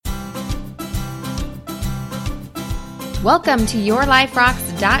Welcome to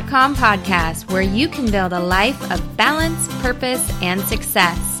YourLifeRocks.com podcast, where you can build a life of balance, purpose, and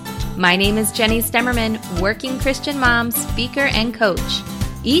success. My name is Jenny Stemmerman, working Christian mom, speaker, and coach.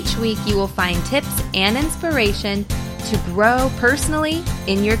 Each week, you will find tips and inspiration to grow personally,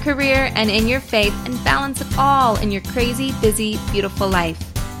 in your career, and in your faith, and balance it all in your crazy, busy, beautiful life.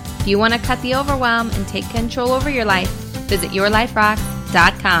 If you want to cut the overwhelm and take control over your life, visit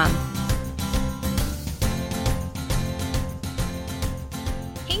YourLifeRocks.com.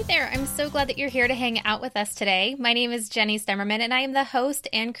 Hey there, I'm so glad that you're here to hang out with us today. My name is Jenny Stemmerman, and I am the host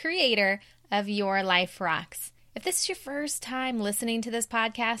and creator of Your Life Rocks. If this is your first time listening to this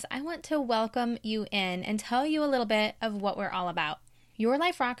podcast, I want to welcome you in and tell you a little bit of what we're all about. Your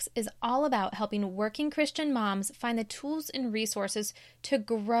Life Rocks is all about helping working Christian moms find the tools and resources to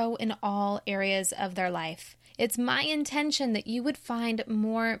grow in all areas of their life. It's my intention that you would find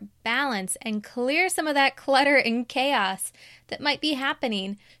more balance and clear some of that clutter and chaos that might be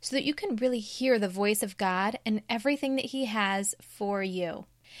happening so that you can really hear the voice of God and everything that He has for you.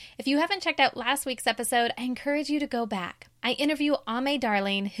 If you haven't checked out last week's episode, I encourage you to go back. I interview Ame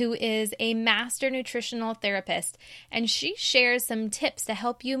Darling, who is a master nutritional therapist, and she shares some tips to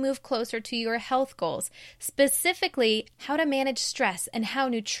help you move closer to your health goals, specifically how to manage stress and how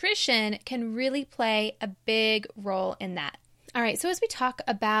nutrition can really play a big role in that. All right, so as we talk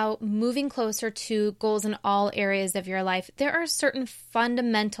about moving closer to goals in all areas of your life, there are certain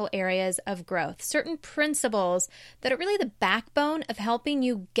fundamental areas of growth, certain principles that are really the backbone of helping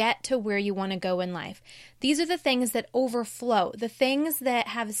you get to where you want to go in life. These are the things that overflow, the things that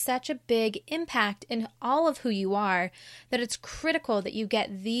have such a big impact in all of who you are, that it's critical that you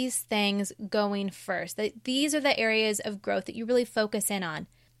get these things going first, that these are the areas of growth that you really focus in on.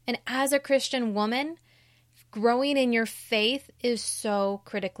 And as a Christian woman, growing in your faith is so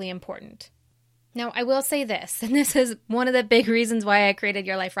critically important. Now, I will say this, and this is one of the big reasons why I created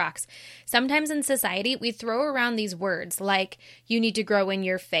Your Life Rocks. Sometimes in society, we throw around these words like, you need to grow in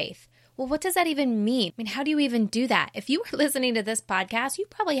your faith. Well, what does that even mean? I mean, how do you even do that? If you were listening to this podcast, you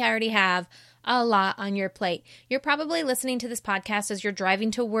probably already have a lot on your plate. You're probably listening to this podcast as you're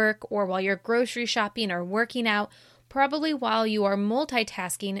driving to work or while you're grocery shopping or working out, probably while you are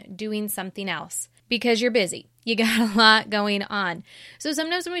multitasking doing something else. Because you're busy. You got a lot going on. So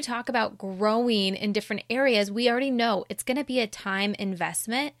sometimes when we talk about growing in different areas, we already know it's going to be a time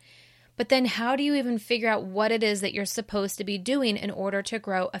investment. But then how do you even figure out what it is that you're supposed to be doing in order to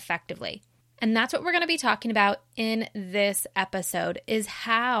grow effectively? And that's what we're going to be talking about in this episode, is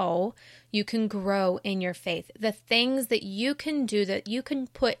how you can grow in your faith. The things that you can do, that you can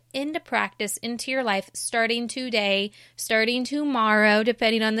put into practice into your life starting today, starting tomorrow,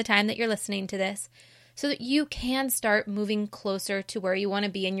 depending on the time that you're listening to this, so that you can start moving closer to where you want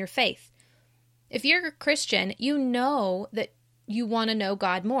to be in your faith. If you're a Christian, you know that you want to know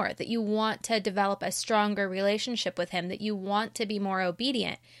God more, that you want to develop a stronger relationship with Him, that you want to be more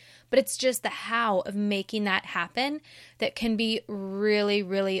obedient. But it's just the how of making that happen that can be really,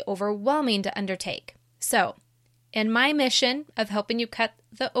 really overwhelming to undertake. So, in my mission of helping you cut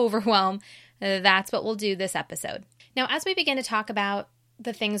the overwhelm, that's what we'll do this episode. Now, as we begin to talk about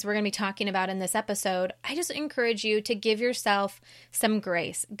the things we're going to be talking about in this episode, I just encourage you to give yourself some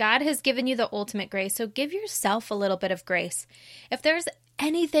grace. God has given you the ultimate grace, so give yourself a little bit of grace. If there's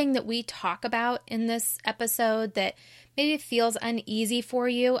anything that we talk about in this episode that maybe feels uneasy for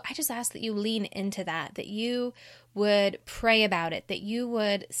you, I just ask that you lean into that you would pray about it, that you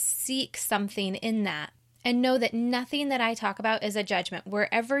would seek something in that, and know that nothing that I talk about is a judgment.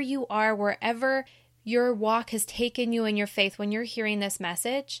 Wherever you are, wherever your walk has taken you in your faith, when you're hearing this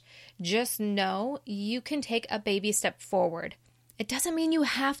message, just know you can take a baby step forward. It doesn't mean you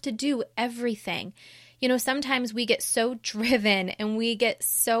have to do everything. You know, sometimes we get so driven and we get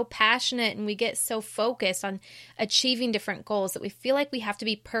so passionate and we get so focused on achieving different goals that we feel like we have to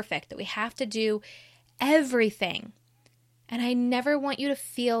be perfect, that we have to do everything. And I never want you to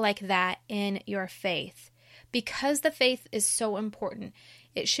feel like that in your faith. Because the faith is so important,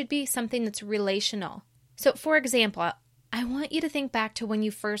 it should be something that's relational. So, for example, I want you to think back to when you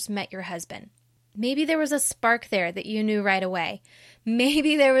first met your husband. Maybe there was a spark there that you knew right away.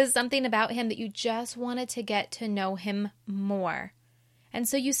 Maybe there was something about him that you just wanted to get to know him more. And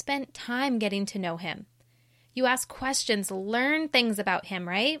so you spent time getting to know him. You asked questions, learned things about him,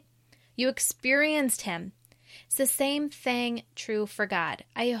 right? You experienced him. It's the same thing true for God.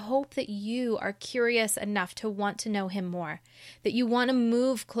 I hope that you are curious enough to want to know Him more, that you want to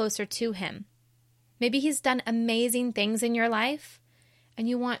move closer to Him. Maybe He's done amazing things in your life, and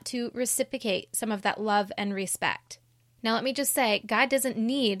you want to reciprocate some of that love and respect. Now, let me just say, God doesn't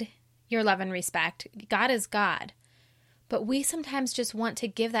need your love and respect. God is God. But we sometimes just want to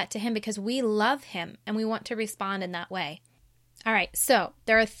give that to him because we love him and we want to respond in that way. All right, so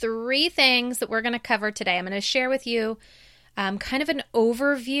there are 3 things that we're going to cover today. I'm going to share with you kind of an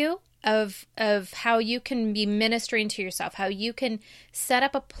overview of how you can be ministering to yourself, how you can set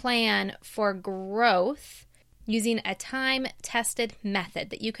up a plan for growth using a time-tested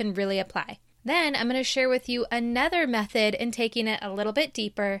method that you can really apply. Then I'm going to share with you another method in taking it a little bit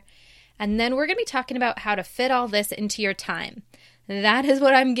deeper. And then we're going to be talking about how to fit all this into your time. That is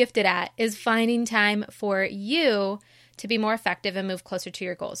what I'm gifted at, is finding time for you to be more effective and move closer to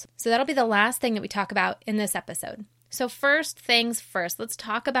your goals. So that'll be the last thing that we talk about in this episode. So first things first, let's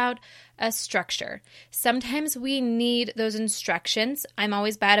talk about a structure. Sometimes we need those instructions. I'm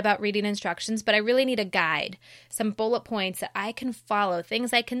always bad about reading instructions, but I really need a guide, some bullet points that I can follow,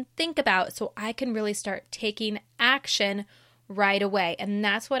 things I can think about so I can really start taking action right away. And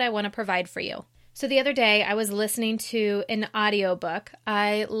that's what I want to provide for you. So the other day I was listening to an audiobook.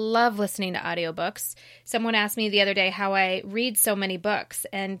 I love listening to audiobooks. Someone asked me the other day how I read so many books.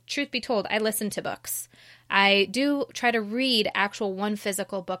 And truth be told, I listen to books. I do try to read actual one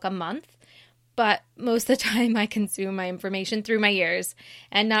physical book a month, but most of the time I consume my information through my ears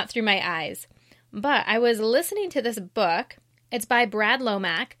and not through my eyes. But I was listening to this book. It's by Brad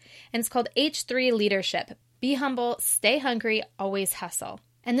Lomack, and it's called H3 Leadership. Be humble, stay hungry, always hustle.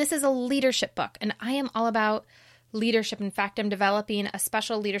 And this is a leadership book, and I am all about leadership. In fact, I'm developing a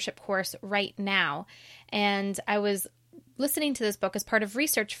special leadership course right now, and I was listening to this book as part of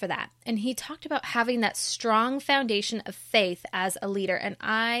research for that. And he talked about having that strong foundation of faith as a leader, and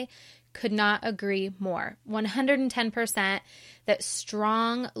I could not agree more. 110% that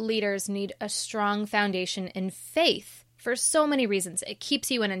strong leaders need a strong foundation in faith. For so many reasons. It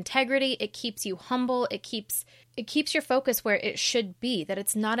keeps you in integrity, it keeps you humble, it keeps your focus where it should be, that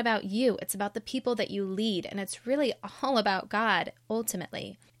it's not about you, it's about the people that you lead, and it's really all about God,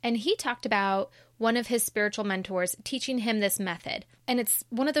 ultimately. And he talked about one of his spiritual mentors teaching him this method. And it's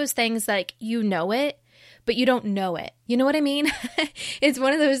one of those things like you know it, but you don't know it. You know what I mean? It's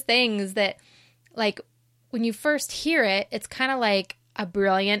one of those things that, like, when you first hear it, it's kind of like a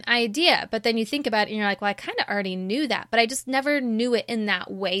brilliant idea. But then you think about it and you're like, well, I kind of already knew that, but I just never knew it in that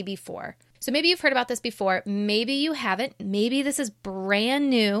way before. So maybe you've heard about this before. Maybe you haven't. Maybe this is brand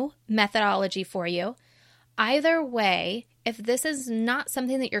new methodology for you. Either way, if this is not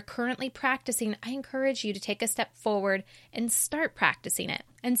something that you're currently practicing, I encourage you to take a step forward and start practicing it.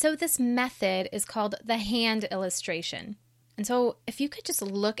 And so this method is called the hand illustration. And so if you could just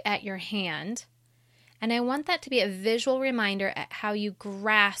look at your hand, and I want that to be a visual reminder at how you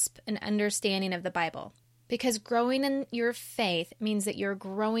grasp an understanding of the Bible. Because growing in your faith means that you're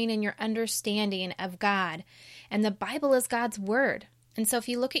growing in your understanding of God. And the Bible is God's word. And so if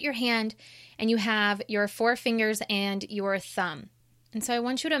you look at your hand and you have your 4 fingers and your thumb. And so I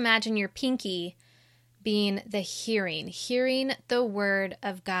want you to imagine your pinky being the hearing the word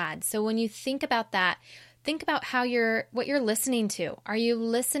of God. So when you think about that, think about what you're listening to. Are you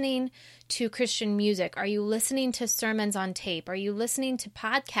listening to Christian music? Are you listening to sermons on tape? Are you listening to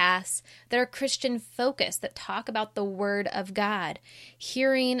podcasts that are Christian focused, that talk about the word of God?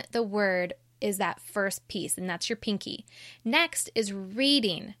 Hearing the word is that first piece, and that's your pinky. Next is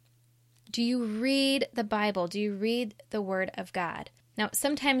reading. Do you read the Bible? Do you read the word of God? Now,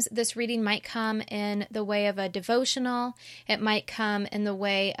 sometimes this reading might come in the way of a devotional. It might come in the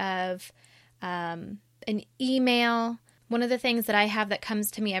way of an email. One of the things that I have that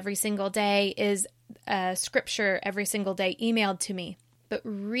comes to me every single day is a scripture every single day emailed to me. But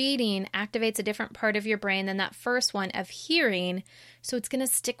reading activates a different part of your brain than that first one of hearing, so it's going to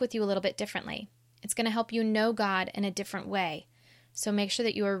stick with you a little bit differently. It's going to help you know God in a different way. So make sure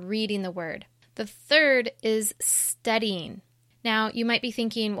that you are reading the word. The third is studying. Now, you might be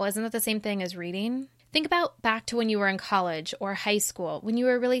thinking, well, isn't that the same thing as reading? Think about back to when you were in college or high school, when you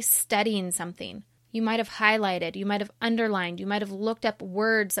were really studying something. You might have highlighted, you might have underlined, you might have looked up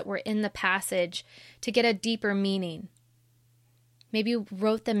words that were in the passage to get a deeper meaning. Maybe you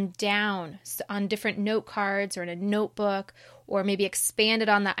wrote them down on different note cards or in a notebook, or maybe expanded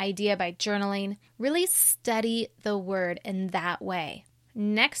on the idea by journaling. Really study the word in that way.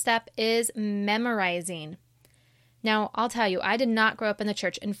 Next up is memorizing. Now, I'll tell you, I did not grow up in the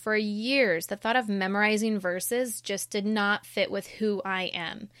church, and for years, the thought of memorizing verses just did not fit with who I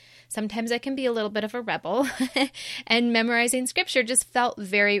am. Sometimes I can be a little bit of a rebel, and memorizing scripture just felt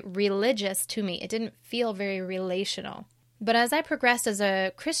very religious to me. It didn't feel very relational. But as I progressed as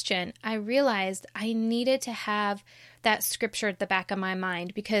a Christian, I realized I needed to have that scripture at the back of my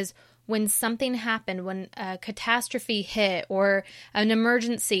mind, because when something happened, when a catastrophe hit or an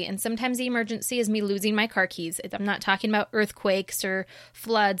emergency, and sometimes the emergency is me losing my car keys. I'm not talking about earthquakes or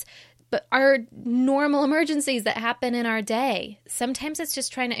floods, but our normal emergencies that happen in our day. Sometimes it's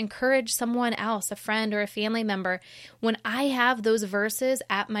just trying to encourage someone else, a friend or a family member. When I have those verses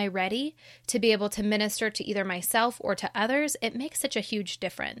at my ready to be able to minister to either myself or to others, it makes such a huge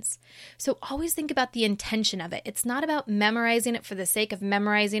difference. So always think about the intention of it. It's not about memorizing it for the sake of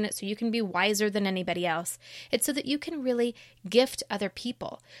memorizing it so you can be wiser than anybody else. It's so that you can really gift other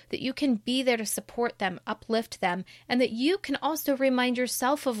people, that you can be there to support them, uplift them, and that you can also remind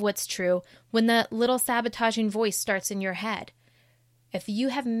yourself of what's true when the little sabotaging voice starts in your head. If you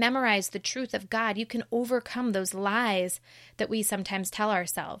have memorized the truth of God, you can overcome those lies that we sometimes tell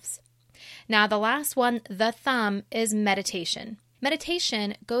ourselves. Now, the last one, the thumb, is meditation.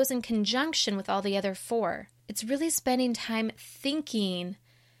 Meditation goes in conjunction with all the other four. It's really spending time thinking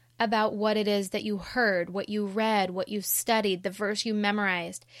about what it is that you heard, what you read, what you studied, the verse you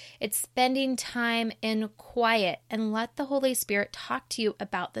memorized. It's spending time in quiet and let the Holy Spirit talk to you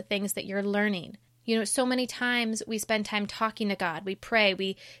about the things that you're learning. You know, so many times we spend time talking to God. We pray,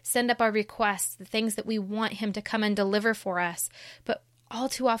 we send up our requests, the things that we want Him to come and deliver for us. But all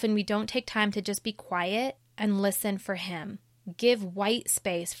too often we don't take time to just be quiet and listen for Him. Give white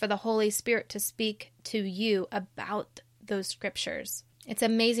space for the Holy Spirit to speak to you about those scriptures. It's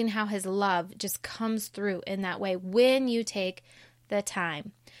amazing how His love just comes through in that way when you take the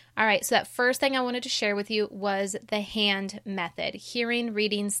time. All right, so that first thing I wanted to share with you was the hand method: hearing,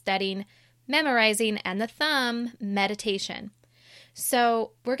 reading, studying, memorizing, and the thumb, meditation.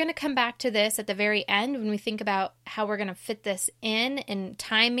 So we're going to come back to this at the very end when we think about how we're going to fit this in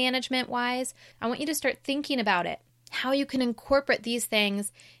time management wise. I want you to start thinking about it, how you can incorporate these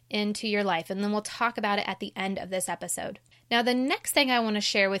things into your life, and then we'll talk about it at the end of this episode. Now, the next thing I want to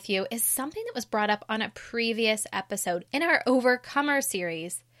share with you is something that was brought up on a previous episode in our Overcomer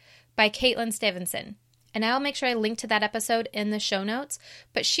series by Caitlin Stevenson. And I'll make sure I link to that episode in the show notes.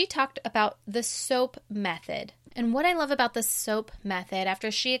 But she talked about the SOAP method. And what I love about the SOAP method, after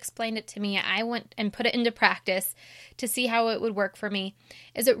she explained it to me, I went and put it into practice to see how it would work for me,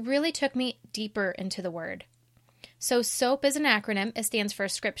 is it really took me deeper into the Word. So SOAP is an acronym. It stands for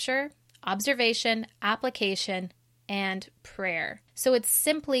Scripture, Observation, Application, and Prayer. So it's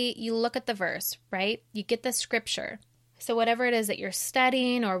simply, you look at the verse, right? You get the scripture. So whatever it is that you're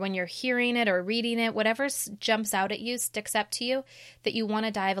studying, or when you're hearing it or reading it, whatever jumps out at you, sticks up to you, that you want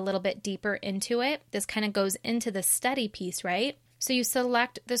to dive a little bit deeper into it. This kind of goes into the study piece, right? So you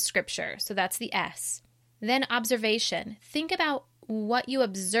select the scripture. So that's the S. Then observation. Think about what you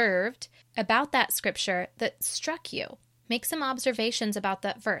observed about that scripture that struck you. Make some observations about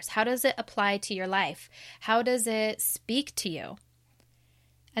that verse. How does it apply to your life? How does it speak to you?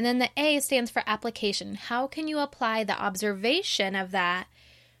 And then the A stands for application. How can you apply the observation of that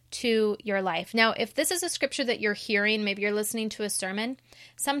to your life? Now, if this is a scripture that you're hearing, maybe you're listening to a sermon,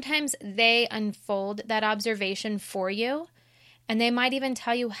 sometimes they unfold that observation for you, and they might even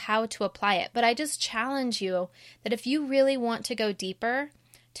tell you how to apply it. But I just challenge you that if you really want to go deeper,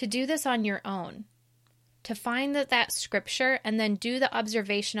 to do this on your own. To find that scripture and then do the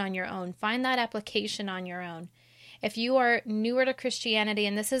observation on your own. Find that application on your own. If you are newer to Christianity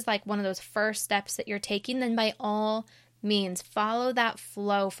and this is like one of those first steps that you're taking, then by all means, follow that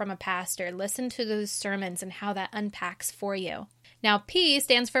flow from a pastor. Listen to those sermons and how that unpacks for you. Now, P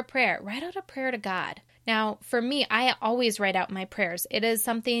stands for prayer. Write out a prayer to God. Now, for me, I always write out my prayers. It is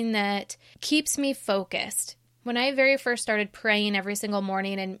something that keeps me focused. When I very first started praying every single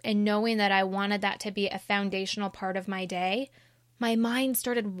morning and knowing that I wanted that to be a foundational part of my day, my mind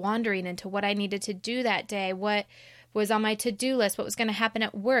started wandering into what I needed to do that day, what was on my to-do list, what was going to happen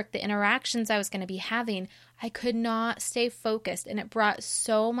at work, the interactions I was going to be having. I could not stay focused, and it brought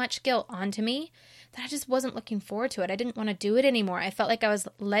so much guilt onto me that I just wasn't looking forward to it. I didn't want to do it anymore. I felt like I was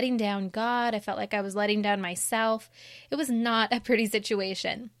letting down God. I felt like I was letting down myself. It was not a pretty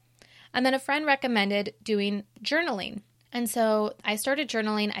situation. And then a friend recommended doing journaling. And so I started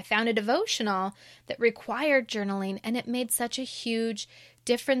journaling. I found a devotional that required journaling, and it made such a huge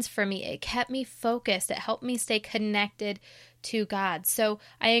difference for me. It kept me focused. It helped me stay connected to God. So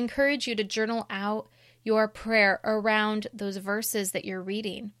I encourage you to journal out your prayer around those verses that you're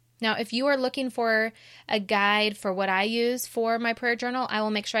reading. Now, if you are looking for a guide for what I use for my prayer journal, I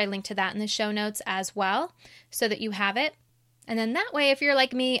will make sure I link to that in the show notes as well so that you have it. And then that way, if you're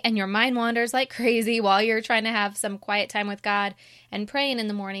like me and your mind wanders like crazy while you're trying to have some quiet time with God and praying in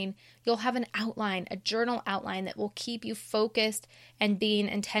the morning, you'll have an outline, a journal outline that will keep you focused and being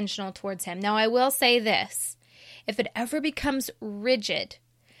intentional towards Him. Now, I will say this. If it ever becomes rigid,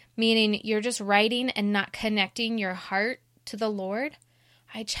 meaning you're just writing and not connecting your heart to the Lord,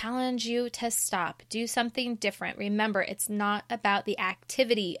 I challenge you to stop. Do something different. Remember, it's not about the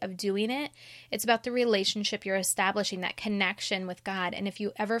activity of doing it. It's about the relationship you're establishing, that connection with God. And if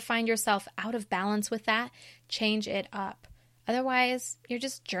you ever find yourself out of balance with that, change it up. Otherwise, you're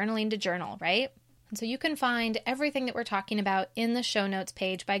just journaling to journal, right? And so you can find everything that we're talking about in the show notes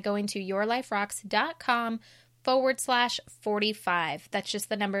page by going to yourliferocks.com/45. That's just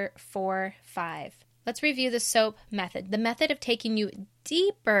the number 45. Let's review the SOAP method, the method of taking you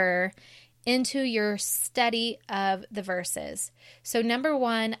deeper into your study of the verses. So number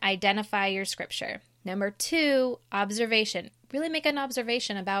 1, identify your scripture. Number 2, observation. Really make an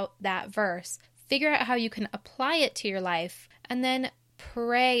observation about that verse. Figure out how you can apply it to your life, and then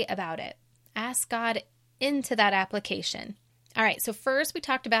pray about it. Ask God into that application. All right, so first we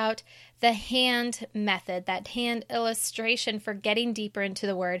talked about the hand method, that hand illustration for getting deeper into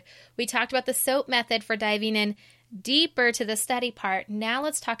the Word. We talked about the SOAP method for diving in deeper to the study part. Now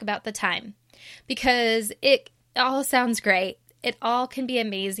let's talk about the time, because it all sounds great. It all can be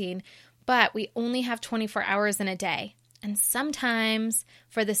amazing, but we only have 24 hours in a day. And sometimes,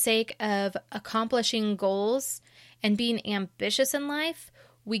 for the sake of accomplishing goals and being ambitious in life,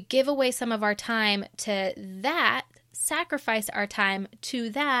 we give away some of our time to that, sacrifice our time to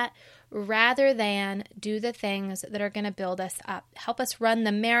that, rather than do the things that are going to build us up, help us run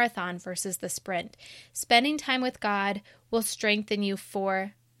the marathon versus the sprint. Spending time with God will strengthen you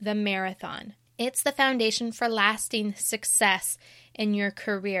for the marathon. It's the foundation for lasting success in your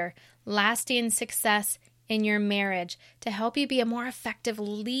career, lasting success in your marriage, to help you be a more effective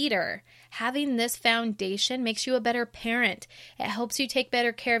leader. Having this foundation makes you a better parent. It helps you take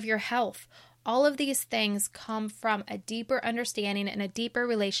better care of your health. All of these things come from a deeper understanding and a deeper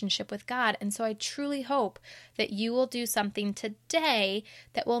relationship with God. And so I truly hope that you will do something today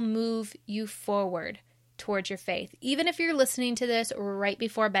that will move you forward towards your faith. Even if you're listening to this right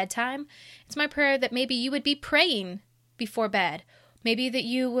before bedtime, it's my prayer that maybe you would be praying before bed. Maybe that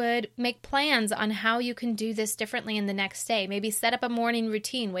you would make plans on how you can do this differently in the next day. Maybe set up a morning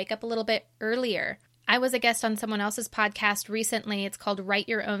routine, wake up a little bit earlier. I was a guest on someone else's podcast recently. It's called Write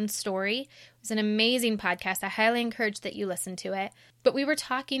Your Own Story. It was an amazing podcast. I highly encourage that you listen to it. But we were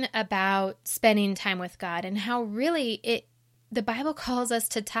talking about spending time with God and how really the Bible calls us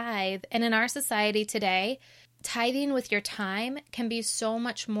to tithe. And in our society today, tithing with your time can be so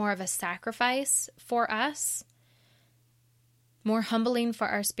much more of a sacrifice for us, more humbling for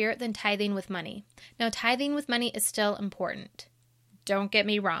our spirit than tithing with money. Now, tithing with money is still important. Don't get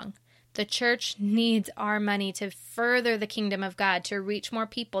me wrong. The church needs our money to further the kingdom of God, to reach more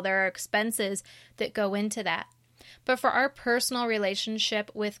people. There are expenses that go into that. But for our personal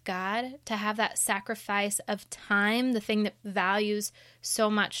relationship with God, to have that sacrifice of time, the thing that values so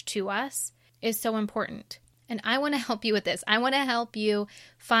much to us, is so important. And I want to help you with this. I want to help you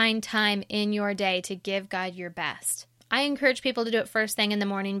find time in your day to give God your best. I encourage people to do it first thing in the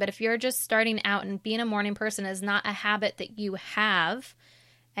morning, but if you're just starting out and being a morning person is not a habit that you have,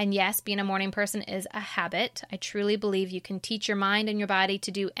 and yes, being a morning person is a habit. I truly believe you can teach your mind and your body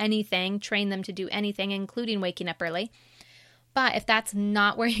to do anything, train them to do anything, including waking up early. But if that's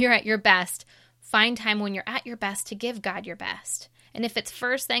not where you're at your best, find time when you're at your best to give God your best. And if it's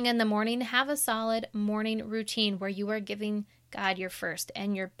first thing in the morning, have a solid morning routine where you are giving God your first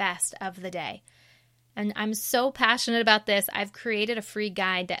and your best of the day. And I'm so passionate about this. I've created a free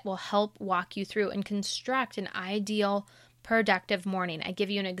guide that will help walk you through and construct an ideal productive morning. I give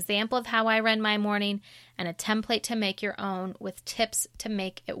you an example of how I run my morning and a template to make your own with tips to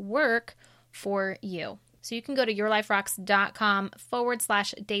make it work for you. So you can go to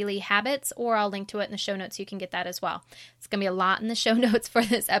yourliferocks.com/daily habits, or I'll link to it in the show notes. So you can get that as well. It's going to be a lot in the show notes for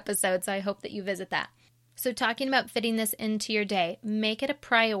this episode, so I hope that you visit that. So talking about fitting this into your day, make it a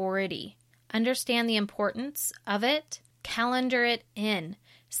priority. Understand the importance of it. Calendar it in.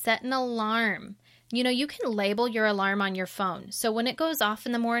 Set an alarm. You know, you can label your alarm on your phone. So when it goes off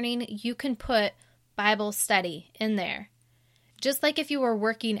in the morning, you can put Bible study in there. Just like if you were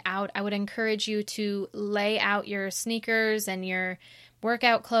working out, I would encourage you to lay out your sneakers and your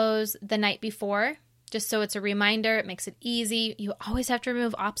workout clothes the night before, just so it's a reminder. It makes it easy. You always have to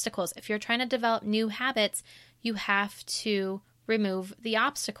remove obstacles. If you're trying to develop new habits, you have to remove the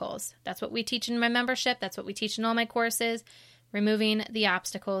obstacles. That's what we teach in my membership. That's what we teach in all my courses. Removing the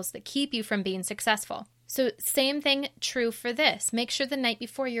obstacles that keep you from being successful. So same thing true for this. Make sure the night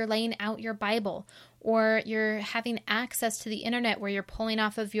before you're laying out your Bible, or you're having access to the internet where you're pulling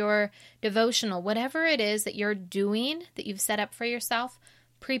off of your devotional, whatever it is that you're doing that you've set up for yourself,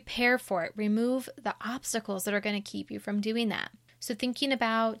 prepare for it. Remove the obstacles that are going to keep you from doing that. So thinking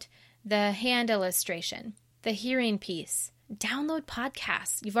about the hand illustration, the hearing piece, download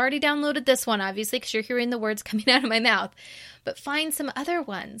podcasts. You've already downloaded this one, obviously, because you're hearing the words coming out of my mouth, but find some other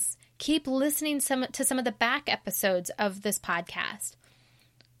ones. Keep listening to some of the back episodes of this podcast.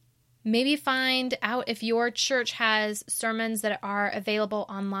 Maybe find out if your church has sermons that are available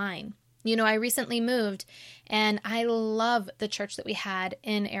online. You know, I recently moved, and I love the church that we had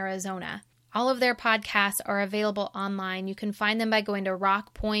in Arizona. All of their podcasts are available online. You can find them by going to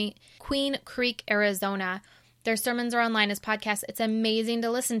Rock Point, Queen Creek, Arizona. Their sermons are online as podcasts. It's amazing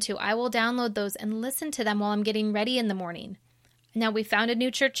to listen to. I will download those and listen to them while I'm getting ready in the morning. Now, we found a new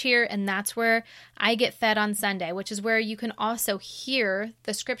church here, and that's where I get fed on Sunday, which is where you can also hear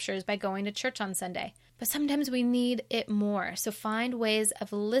the scriptures by going to church on Sunday. But sometimes we need it more. So find ways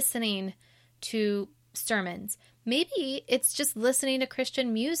of listening to sermons. Maybe it's just listening to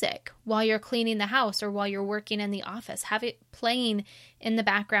Christian music while you're cleaning the house or while you're working in the office. Have it playing in the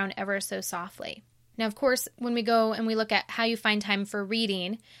background ever so softly. Now, of course, when we go and we look at how you find time for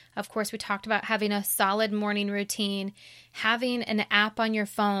reading, of course, we talked about having a solid morning routine. Having an app on your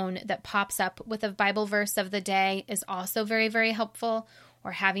phone that pops up with a Bible verse of the day is also very, very helpful.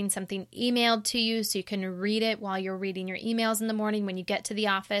 Or having something emailed to you so you can read it while you're reading your emails in the morning when you get to the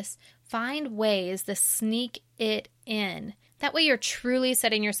office. Find ways to sneak it in. That way you're truly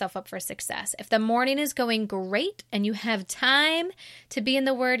setting yourself up for success. If the morning is going great and you have time to be in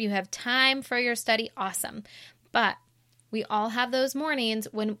the Word, you have time for your study, awesome. But we all have those mornings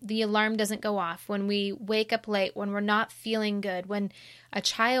when the alarm doesn't go off, when we wake up late, when we're not feeling good, when a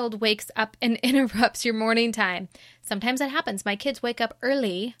child wakes up and interrupts your morning time. Sometimes that happens. My kids wake up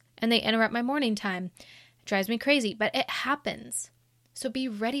early and they interrupt my morning time. It drives me crazy, but it happens. So be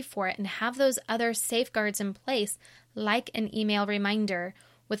ready for it and have those other safeguards in place, like an email reminder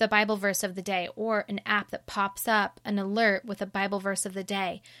with a Bible verse of the day, or an app that pops up an alert with a Bible verse of the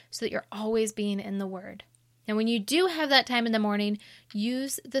day, so that you're always being in the Word. And when you do have that time in the morning,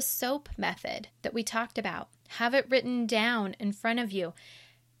 use the SOAP method that we talked about. Have it written down in front of you.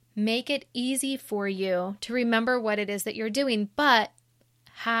 Make it easy for you to remember what it is that you're doing, but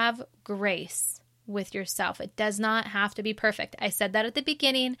have grace with yourself. It does not have to be perfect. I said that at the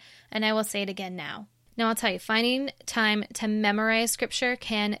beginning, and I will say it again now. Now, I'll tell you, finding time to memorize scripture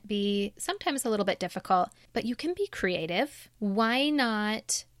can be sometimes a little bit difficult, but you can be creative. Why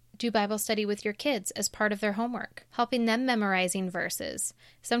not do Bible study with your kids as part of their homework, helping them memorizing verses?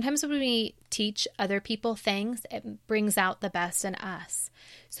 Sometimes when we teach other people things, it brings out the best in us.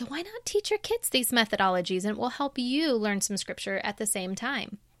 So why not teach your kids these methodologies, and it will help you learn some scripture at the same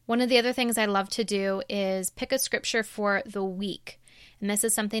time. One of the other things I love to do is pick a scripture for the week. And this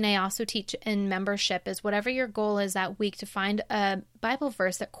is something I also teach in membership, is whatever your goal is that week, to find a Bible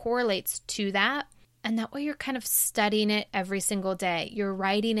verse that correlates to that. And that way you're kind of studying it every single day. You're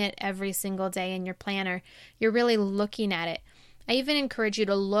writing it every single day in your planner. You're really looking at it. I even encourage you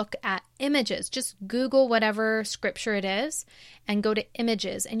to look at images. Just Google whatever scripture it is and go to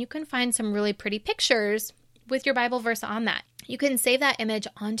images. And you can find some really pretty pictures with your Bible verse on that. You can save that image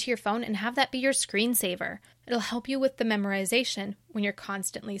onto your phone and have that be your screensaver. It'll help you with the memorization when you're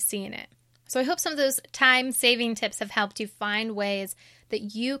constantly seeing it. So I hope some of those time-saving tips have helped you find ways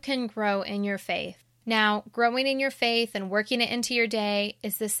that you can grow in your faith. Now, growing in your faith and working it into your day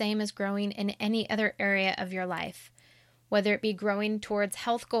is the same as growing in any other area of your life. Whether it be growing towards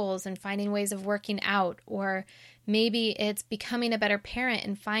health goals and finding ways of working out, or maybe it's becoming a better parent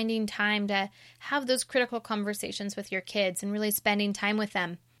and finding time to have those critical conversations with your kids and really spending time with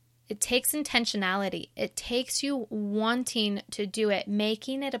them. It takes intentionality. It takes you wanting to do it,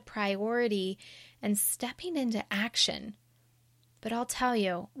 making it a priority, and stepping into action. But I'll tell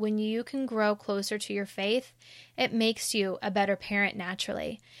you, when you can grow closer to your faith, it makes you a better parent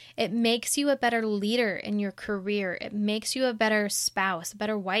naturally. It makes you a better leader in your career. It makes you a better spouse, a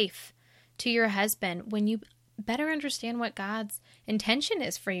better wife to your husband when you better understand what God's intention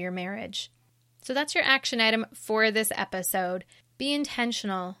is for your marriage. So that's your action item for this episode. Be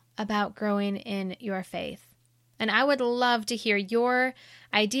intentional about growing in your faith. And I would love to hear your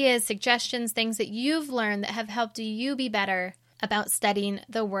ideas, suggestions, things that you've learned that have helped you be better about studying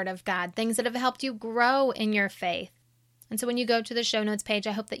the Word of God, things that have helped you grow in your faith. And so when you go to the show notes page,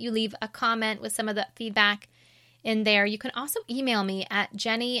 I hope that you leave a comment with some of the feedback in there. You can also email me at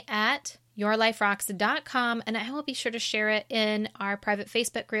jenny@yourliferocks.com, and I will be sure to share it in our private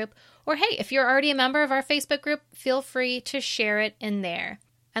Facebook group. Or hey, if you're already a member of our Facebook group, feel free to share it in there.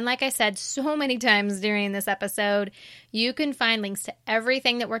 And like I said so many times during this episode, you can find links to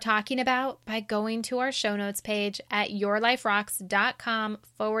everything that we're talking about by going to our show notes page at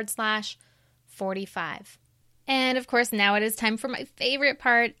yourliferocks.com/45. And of course, now it is time for my favorite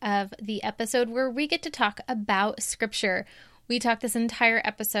part of the episode where we get to talk about Scripture. We talked this entire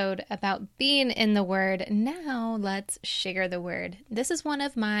episode about being in the Word. Now let's share the Word. This is one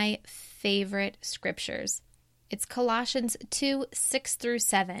of my favorite scriptures. It's Colossians 2, 6 through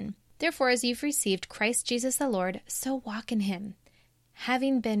 7. Therefore, as you've received Christ Jesus the Lord, so walk in him,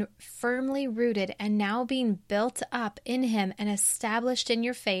 having been firmly rooted and now being built up in him and established in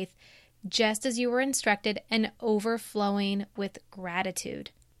your faith, just as you were instructed, and overflowing with gratitude.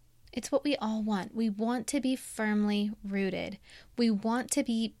 It's what we all want. We want to be firmly rooted. We want to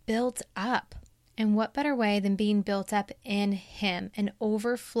be built up. And what better way than being built up in him and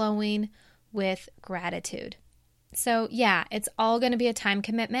overflowing with gratitude? So yeah, it's all going to be a time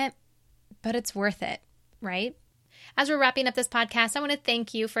commitment, but it's worth it, right? As we're wrapping up this podcast, I want to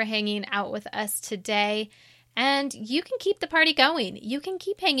thank you for hanging out with us today. And you can keep the party going. You can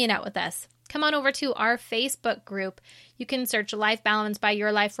keep hanging out with us. Come on over to our Facebook group. You can search Life Balance by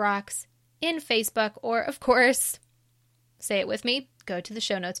Your Life Rocks in Facebook, or of course, say it with me, go to the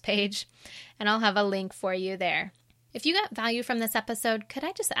show notes page, and I'll have a link for you there. If you got value from this episode, could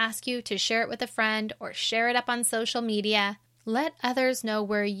I just ask you to share it with a friend or share it up on social media? Let others know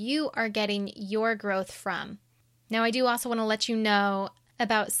where you are getting your growth from. Now, I do also want to let you know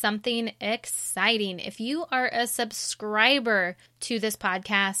about something exciting. If you are a subscriber to this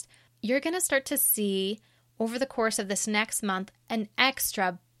podcast, you're going to start to see over the course of this next month an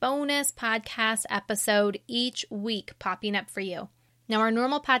extra bonus podcast episode each week popping up for you. Now, our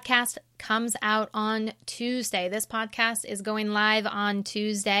normal podcast comes out on Tuesday. This podcast is going live on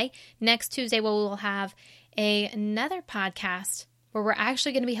Tuesday. Next Tuesday, we'll have another podcast where we're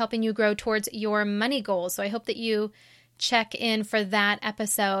actually going to be helping you grow towards your money goals. So I hope that you check in for that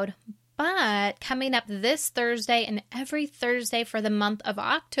episode. But coming up this Thursday and every Thursday for the month of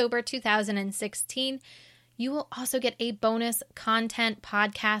October 2016, you will also get a bonus content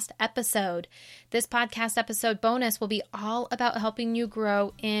podcast episode. This podcast episode bonus will be all about helping you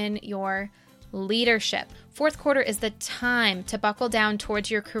grow in your leadership. Fourth quarter is the time to buckle down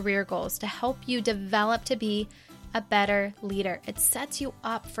towards your career goals, to help you develop to be a better leader. It sets you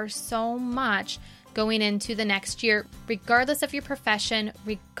up for so much going into the next year. Regardless of your profession,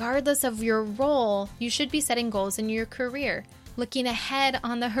 regardless of your role, you should be setting goals in your career, looking ahead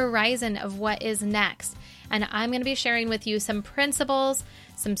on the horizon of what is next. And I'm going to be sharing with you some principles,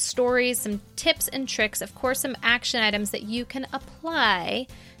 some stories, some tips and tricks, of course, some action items that you can apply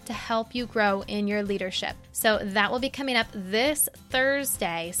to help you grow in your leadership. So that will be coming up this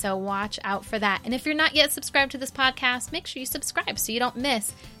Thursday. So watch out for that. And if you're not yet subscribed to this podcast, make sure you subscribe so you don't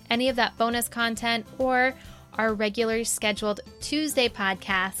miss any of that bonus content or our regularly scheduled Tuesday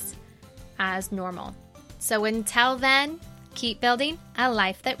podcasts as normal. So until then, keep building a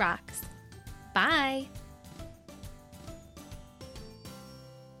life that rocks. Bye.